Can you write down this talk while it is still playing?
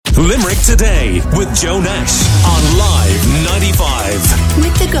Limerick Today with Joe Nash on Live 95.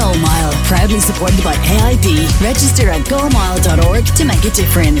 With the Go Mile, proudly supported by AIB. Register at gomile.org to make a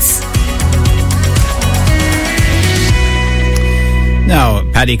difference.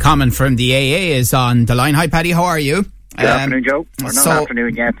 Now, Paddy Common from the AA is on the line. Hi, Paddy, how are you? Good afternoon, Joe. Or not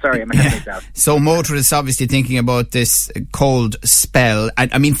afternoon yet. Sorry, I'm ahead of myself. So motorists obviously thinking about this cold spell.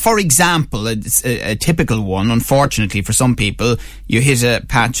 I mean, for example, it's a typical one, unfortunately for some people, you hit a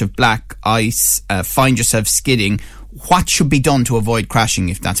patch of black ice, find yourself skidding. What should be done to avoid crashing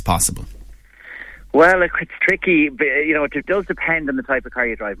if that's possible? Well, it's tricky. But, it does depend on the type of car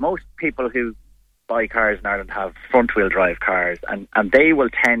you drive. Most people who buy cars in Ireland have front-wheel drive cars, and they will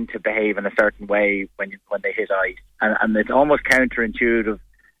tend to behave in a certain way when they hit ice, and it's almost counterintuitive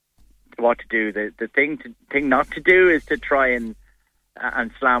what to do. The thing not to do is to try and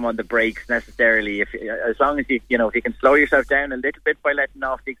slam on the brakes necessarily. As long as if you can slow yourself down a little bit by letting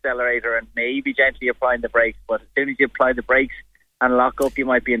off the accelerator and maybe gently applying the brakes, but as soon as you apply the brakes and lock up, you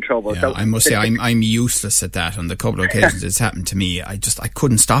might be in trouble. Yeah, so I must say I'm useless at that. On the couple of occasions it's happened to me, I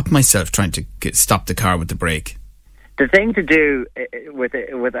couldn't stop myself trying to stop the car with the brake. The thing to do with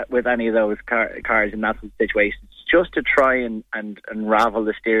any of those cars in that situation is just to try and unravel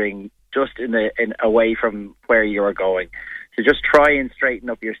the steering just in away from where you're going. So just try and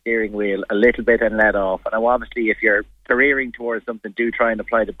straighten up your steering wheel a little bit and let off. And obviously, if you're careering towards something, do try and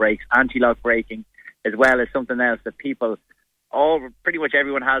apply the brakes. Anti-lock braking, as well as something else that pretty much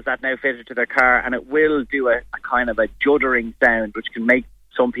everyone has that now fitted to their car, and it will do a kind of a juddering sound, which can make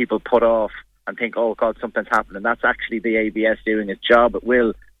some people put off and think, oh God, something's happened. And that's actually the ABS doing its job. It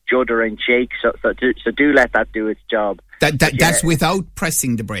will judder and shake, so do let that do its job. That's without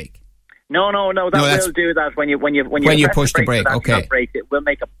pressing the brake? No, that will do that when you push the brake. Okay, it will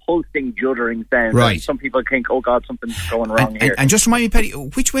make a pulsing, juddering sound. Right. And some people think, oh God, something's going wrong here. And just remind me, Paddy,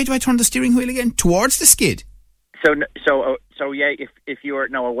 which way do I turn the steering wheel again? Towards the skid? So yeah, if you're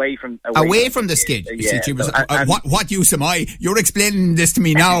away from the skid. What use am I? You're explaining this to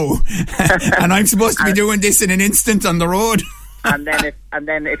me now, and I'm supposed to be doing this in an instant on the road. and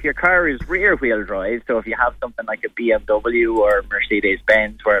then if your car is rear wheel drive, so if you have something like a BMW or Mercedes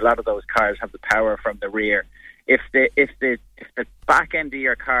Benz, where a lot of those cars have the power from the rear, if the back end of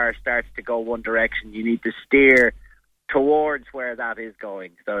your car starts to go one direction, you need to steer towards where that is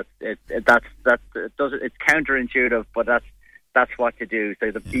going. So it's counterintuitive, but that's what to do.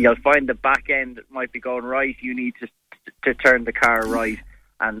 So you'll find the back end might be going right. You need to turn the car right,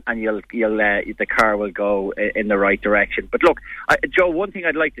 and the car will go in the right direction. But look, Joe, one thing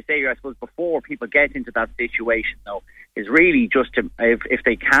I'd like to say here, I suppose, before people get into that situation, though, is really just to, if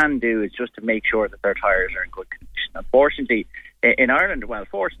they can do, is just to make sure that their tyres are in good condition. Unfortunately, in Ireland,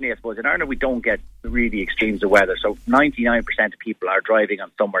 fortunately, I suppose, in Ireland we don't get really extremes of weather. So 99% of people are driving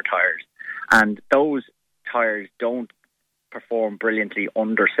on summer tyres, and those tyres don't perform brilliantly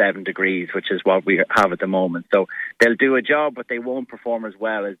under 7 degrees, which is what we have at the moment. So they'll do a job, but they won't perform as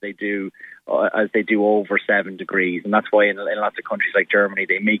well as they do over 7 degrees. And that's why in lots of countries like Germany,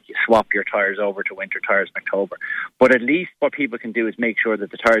 they make you swap your tyres over to winter tyres in October. But at least what people can do is make sure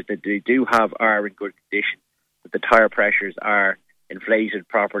that the tyres that they do have are in good condition, that the tyre pressures are inflated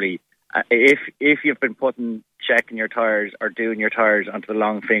properly. If you've been checking your tyres or doing your tyres onto the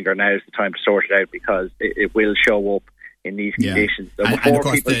long finger, now is the time to sort it out, because it will show up in these conditions. So and of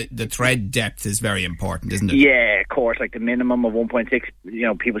course the tread depth is very important, isn't it? Yeah, of course, like the minimum of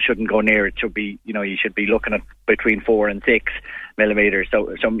 1.6, people shouldn't go near it. Should be, you should be looking at between 4 and 6 millimeters.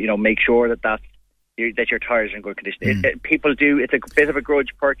 So make sure that your tyres are in good condition. People do, it's a bit of a grudge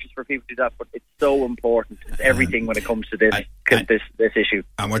purchase for people to do that, but it's so important. It's everything when it comes to this issue.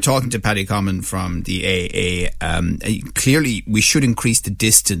 And we're talking to Paddy Common from the AA. Clearly, we should increase the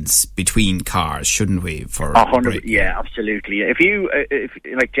distance between cars, shouldn't we? For 100, yeah, absolutely.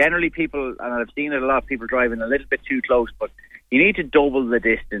 If generally people, and I've seen it a lot, people driving a little bit too close, but you need to double the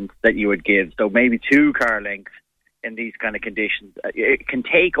distance that you would give. So maybe 2 car lengths. In these kind of conditions, it can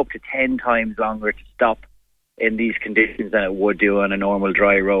take up to 10 times longer to stop in these conditions than it would do on a normal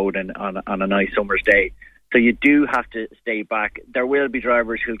dry road and on a nice summer's day. So you do have to stay back. There will be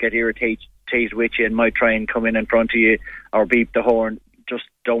drivers who'll get irritated with you and might try and come in front of you or beep the horn. Just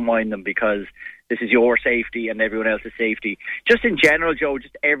don't mind them, because this is your safety and everyone else's safety. Just in general, Joe,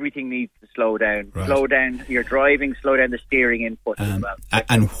 just everything needs to slow down. Right. Slow down your driving, slow down the steering input as well.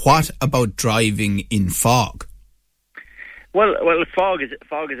 And what about driving in fog? Well, fog is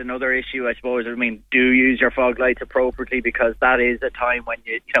another issue, I suppose. I mean, do use your fog lights appropriately, because that is a time when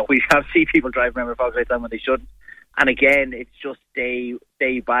we have seen people drive around with fog lights on when they shouldn't. And again, it's just stay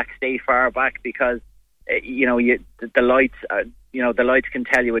back, stay far back, because the lights. The lights can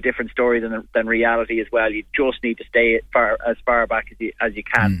tell you a different story than reality as well. You just need to stay as far back as you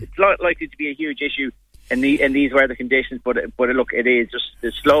can. It's not likely to be a huge issue in these weather conditions, but look, it is just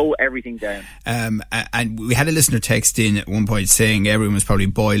to slow everything down. And we had a listener text in at one point saying everyone was probably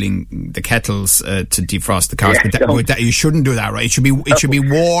boiling the kettles to defrost the cars, but you shouldn't do that, right? It should be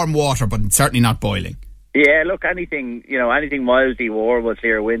warm water, but certainly not boiling. Yeah, look, anything mildly warm will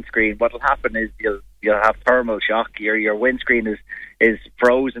clear a windscreen. What'll happen is you'll have thermal shock. Your windscreen is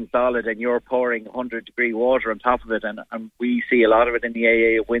frozen solid, and you're pouring 100-degree water on top of it, and we see a lot of it in the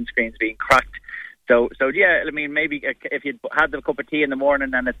AA of windscreens being cracked. So yeah, I mean, maybe if you'd had the cup of tea in the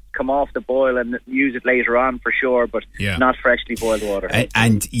morning and it's come off the boil, and use it later on for sure, but not freshly boiled water.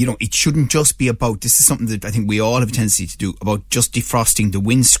 And it shouldn't just be about, this is something that I think we all have a tendency to do, about just defrosting the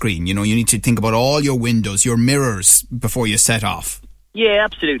windscreen. You need to think about all your windows, your mirrors before you set off. Yeah,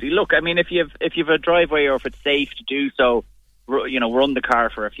 absolutely. Look, I mean, if you've a driveway, or if it's safe to do so, run the car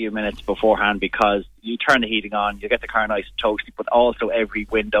for a few minutes beforehand, because you turn the heating on, you get the car nice and toasty, but also every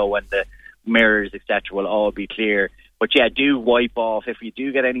window and the mirrors, etc., will all be clear. But yeah, do wipe off if you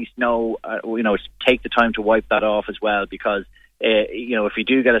do get any snow. Take the time to wipe that off as well, because if you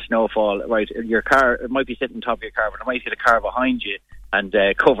do get a snowfall, right, your car, it might be sitting on top of your car, but it might hit a car behind you and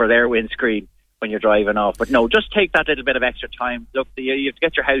cover their windscreen when you're driving off. But no, just take that little bit of extra time. Look, you have to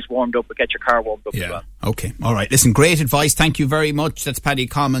get your house warmed up, but get your car warmed up as well. Okay, all right. Listen, great advice. Thank you very much. That's Paddy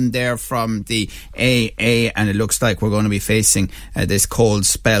Common there from the AA, and it looks like we're going to be facing this cold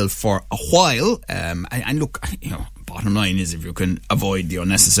spell for a while. And look, bottom line is, if you can avoid the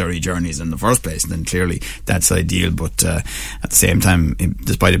unnecessary journeys in the first place, then clearly that's ideal. But at the same time,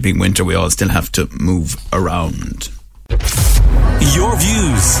 despite it being winter, we all still have to move around. Your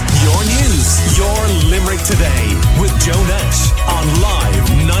views, your news, your Limerick Today with Joe Nash on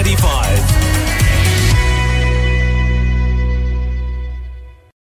Live 95.